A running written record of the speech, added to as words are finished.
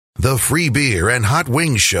The free beer and hot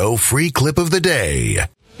wings show free clip of the day.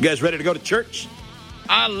 You guys ready to go to church?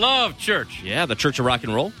 I love church. Yeah, the Church of Rock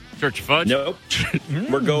and Roll. Church of Fudge. Nope.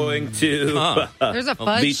 We're going to There's a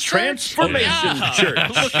fudge the church? Transformation Church.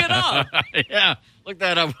 Look it up. Yeah, look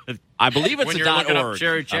that up. I believe it's When a you're looking up .org.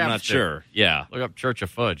 Cherry I'm not Chapstick. sure. Yeah. Look up Church of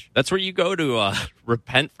Fudge. That's where you go to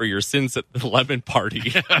repent for your sins at the lemon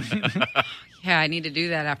party. Yeah, I need to do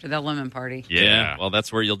that after the lemon party. Yeah. Well,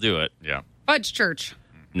 that's where you'll do it. Yeah. Fudge church.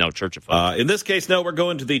 No, Church of Fudge. In this case, no, we're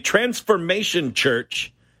going to the Transformation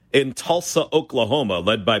Church in Tulsa, Oklahoma,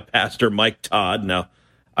 led by Pastor Mike Todd. Now,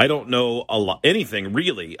 I don't know anything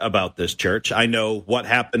really about this church. I know what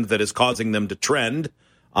happened that is causing them to trend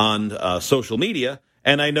on social media,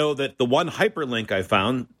 and I know that the one hyperlink I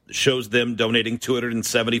found shows them donating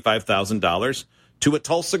 $275,000 to a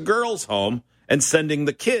Tulsa girls' home and sending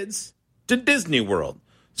the kids to Disney World.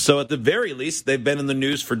 So at the very least, they've been in the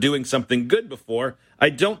news for doing something good before. I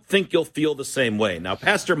don't think you'll feel the same way. Now,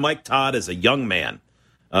 Pastor Mike Todd is a young man.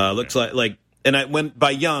 Looks like, and when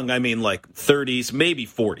by young, I mean like 30s, maybe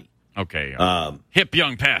 40. Okay. Hip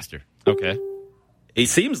young pastor. Okay. He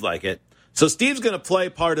seems like it. So Steve's going to play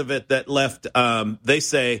part of it that left, they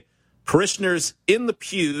say, parishioners in the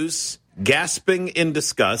pews gasping in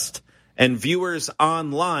disgust and viewers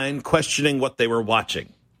online questioning what they were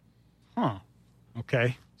watching. Huh.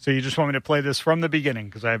 Okay. So you just want me to play this from the beginning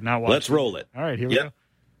because I have not watched Let's roll it. All right, here we go.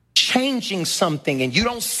 Changing something and you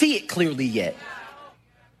don't see it clearly yet.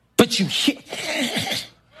 But you hear.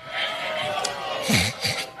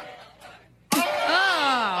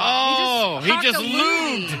 He just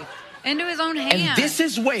lubed into his own hand. And this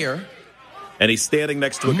is where. And he's standing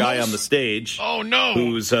next to a guy on the stage. Oh, no.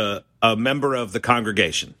 Who's a member of the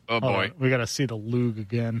congregation. Oh, boy. We got to see the lug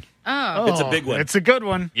again. Oh. It's a big one. It's a good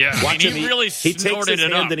one. Yeah. Watch him. He really he takes snorted his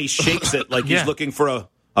it hand up. and he shakes it like Yeah. he's looking for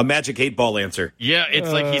a magic 8-ball answer. Yeah, it's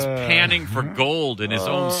like he's panning for gold in his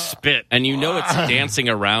own spit. And you know it's dancing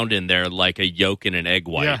around in there like a yolk in an egg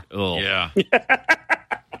white. Yeah. Ugh. Yeah.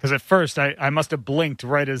 Because at first I must have blinked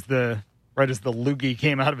right as the loogie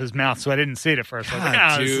came out of his mouth, so I didn't see it at first. I was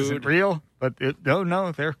like, this isn't dude. real. But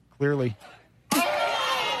no, they're clearly.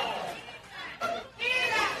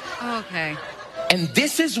 Okay. And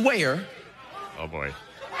this is where Oh, boy.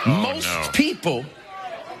 most people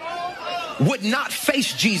would not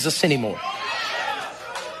face Jesus anymore.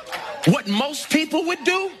 What most people would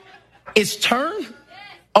do is turn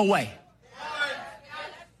away.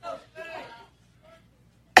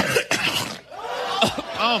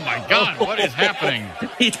 Oh, my God. What is happening?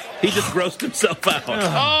 He just grossed himself out.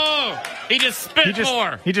 Oh, he just spit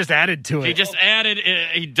more. He just added to it. He just added,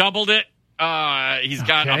 he doubled it. He's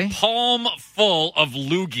got Okay. a palm full of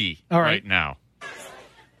loogie All right right. now.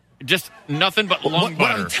 Just nothing but lung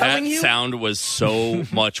What I'm butter. telling That you? sound was so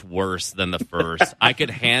much worse than the first. I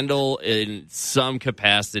could handle in some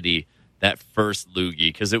capacity that first loogie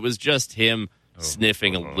because it was just him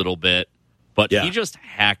sniffing a little bit, but Yeah. he just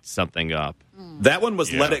hacked something up. That one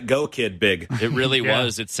was Let It Go, Kid Big. It really Yeah.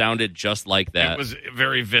 was. It sounded just like that. It was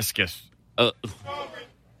very viscous. What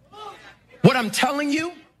I'm telling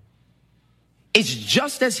you is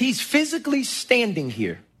just as he's physically standing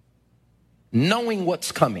here, knowing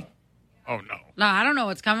what's coming, Oh, no. No, I don't know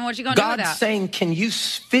what's coming. What you going to do with God's that? saying, can you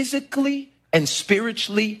physically and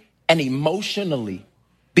spiritually and emotionally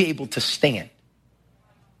be able to stand?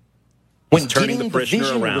 When He's turning getting the parishioner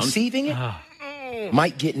vision and around. receiving it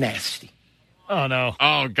might get nasty. Oh no.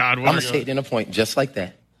 Oh, God. I'm What going to say it in a point just like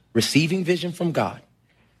that. Receiving vision from God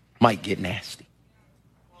might get nasty.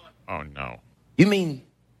 Oh, no. You mean,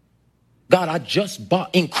 God, I just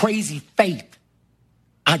bought, in crazy faith,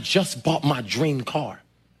 I just bought my dream car.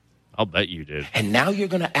 I'll bet you did. And now you're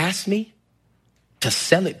going to ask me to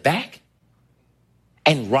sell it back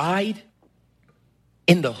and ride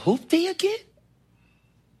in the hoopty again?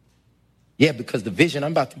 Yeah, because the vision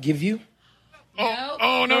I'm about to give you,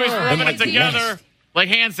 Oh, no. He's rubbing might it be together nasty. like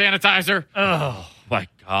hand sanitizer. Oh My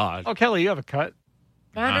God. Oh, Kelly, you have a cut.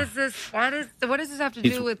 What does this have to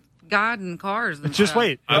do with God and cars? And Just stuff?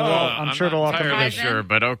 wait. I'm sure it'll all come entirely together. sure,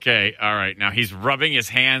 but okay. All right. Now he's rubbing his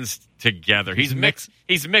hands together. He's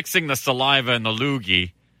mixing the saliva and the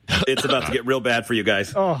loogie. It's about to get real bad for you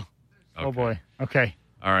guys. Oh Okay. boy. Okay.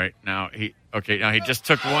 All right. Now he just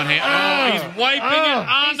took one hand. Oh, he's wiping it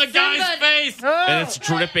on the guy's face. And it's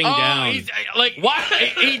dripping down. He's like what?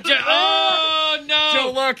 He just, oh no!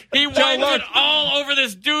 Joe, look. He Joe, wiped look. it all over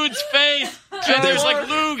this dude's face. And there's like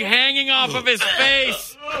lube hanging off of his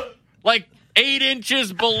face, like 8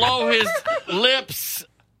 inches below his lips.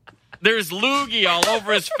 There's loogie all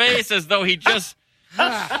over his face, as though he just, Kelly,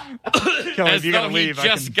 as if you though gotta he leave,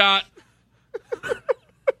 just got.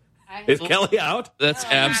 Is Kelly out? That's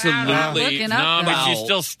absolutely Looking up, No, but Wow. she's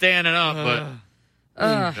still standing up.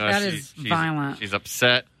 But that is violent. She's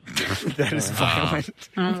upset. That is violent.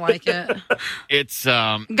 I don't like it. It's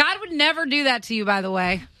God would never do that to you, by the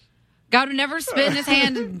way. God would never spit in his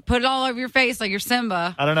hand and put it all over your face like you're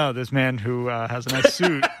Simba. I don't know. This man who has a nice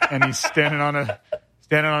suit and he's standing on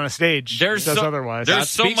a stage there's does so, otherwise. There's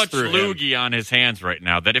so speaks much through him. loogie on his hands right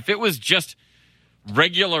now that if it was just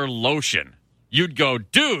regular lotion, you'd go,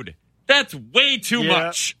 dude, that's way too Yeah.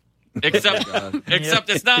 much. Except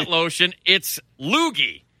it's not lotion, it's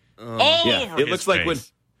loogie all over It his looks like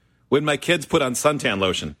face. when my kids put on suntan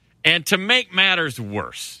lotion. And to make matters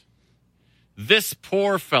worse, this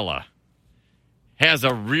poor fella has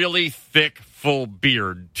a really thick, full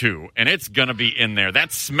beard, too. And it's going to be in there.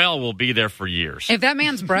 That smell will be there for years. If that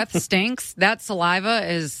man's breath stinks, that saliva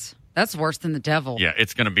that's worse than the devil. Yeah,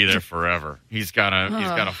 it's going to be there forever. He's got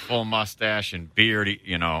a full mustache and beard,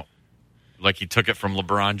 like he took it from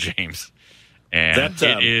LeBron James. And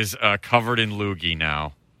it is covered in loogie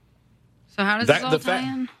now. So how does That- this all the tie fact-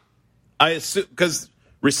 in? I assume because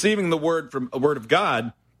receiving the word from a word of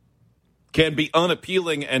God can be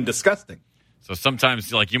unappealing and disgusting. So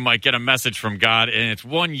sometimes, like, you might get a message from God, and it's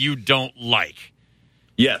one you don't like.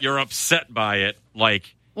 Yes. You're upset by it,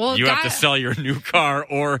 like Well, you have God- to sell your new car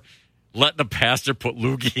or let the pastor put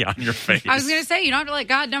loogie on your face. I was going to say, you don't have to let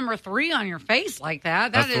God number 3 on your face like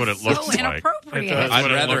that. That That's what is it looks so like. inappropriate. That's I'd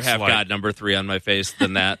what it rather looks have like. God number 3 on my face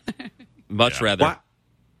than that. Much rather.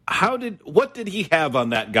 What did he have on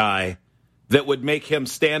that guy that would make him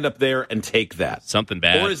stand up there and take that? Something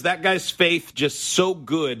bad. Or is that guy's faith just so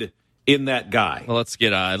good in that guy? Well, let's get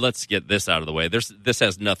this out of the way. This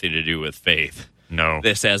has nothing to do with faith. No.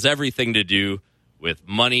 This has everything to do with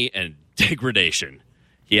money and degradation.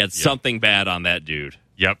 He had something bad on that dude.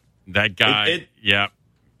 Yep. That guy. Yep.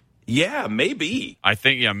 Yeah, maybe. I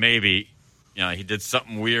think, maybe. He did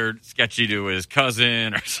something weird, sketchy to his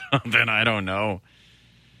cousin or something. I don't know.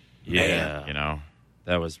 Yeah.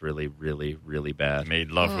 That was really, really, really bad.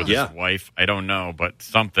 Made love with Yeah. his wife. I don't know, but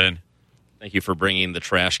something. Thank you for bringing the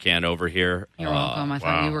trash can over here. You're welcome. I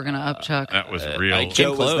thought you were going to upchuck. That was real. I came Joe,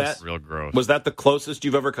 was close. that- real gross. Was that the closest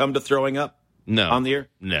you've ever come to throwing up No. on the air?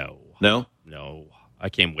 No. No? No. I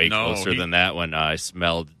came way No, closer than that when I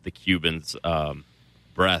smelled the Cuban's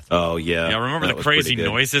breath. Oh, yeah. Yeah, remember That the was crazy pretty good.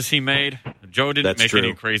 noises he made? Joe didn't That's make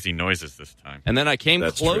any true. crazy noises this time. And then I came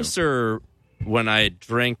That's closer when I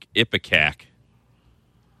drank Ipecac.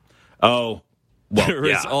 Oh, well, There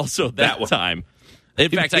was also that one. time. In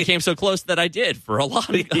fact, I came so close that I did for a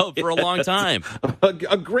long time.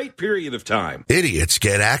 A great period of time. Idiots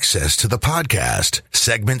get access to the podcast,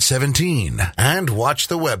 segment 17, and watch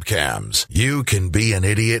the webcams. You can be an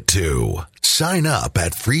idiot too. Sign up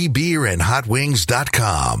at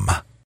freebeerandhotwings.com.